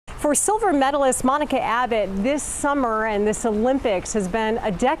For silver medalist Monica Abbott, this summer and this Olympics has been a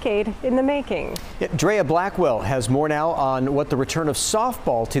decade in the making. Yeah, Drea Blackwell has more now on what the return of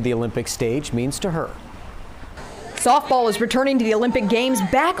softball to the Olympic stage means to her. Softball is returning to the Olympic Games,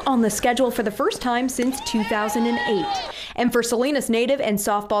 back on the schedule for the first time since 2008. And for Salinas native and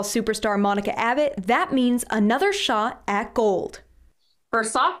softball superstar Monica Abbott, that means another shot at gold. For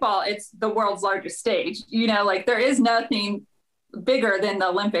softball, it's the world's largest stage. You know, like there is nothing bigger than the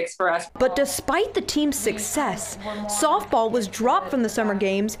Olympics for us. But despite the team's success, softball was dropped from the Summer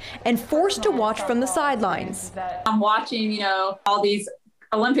Games and forced to watch from the sidelines. I'm watching, all these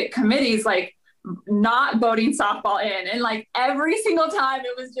Olympic committees like not voting softball in, and like every single time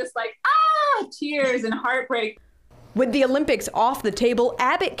it was just like tears and heartbreak. With the Olympics off the table,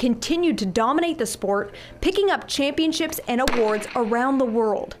 Abbott continued to dominate the sport, picking up championships and awards around the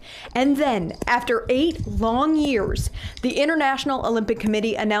world. And then, after 8 long years, the International Olympic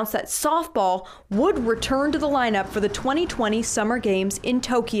Committee announced that softball would return to the lineup for the 2020 Summer Games in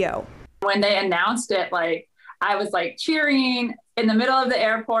Tokyo. When they announced it, I was cheering in the middle of the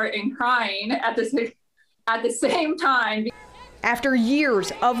airport and crying at the same time. After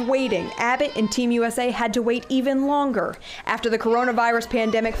years of waiting, Abbott and Team USA had to wait even longer after the coronavirus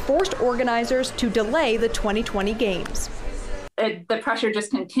pandemic forced organizers to delay the 2020 Games. The pressure just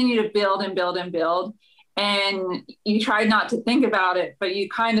continued to build and build and build, and you tried not to think about it, but you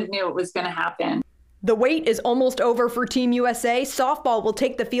kind of knew it was going to happen. The wait is almost over for Team USA. Softball will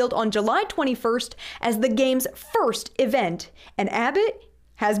take the field on July 21st as the game's first event, and Abbott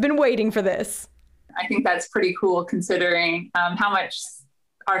has been waiting for this. I think that's pretty cool considering how much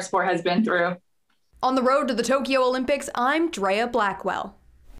our sport has been through. On the road to the Tokyo Olympics, I'm Drea Blackwell.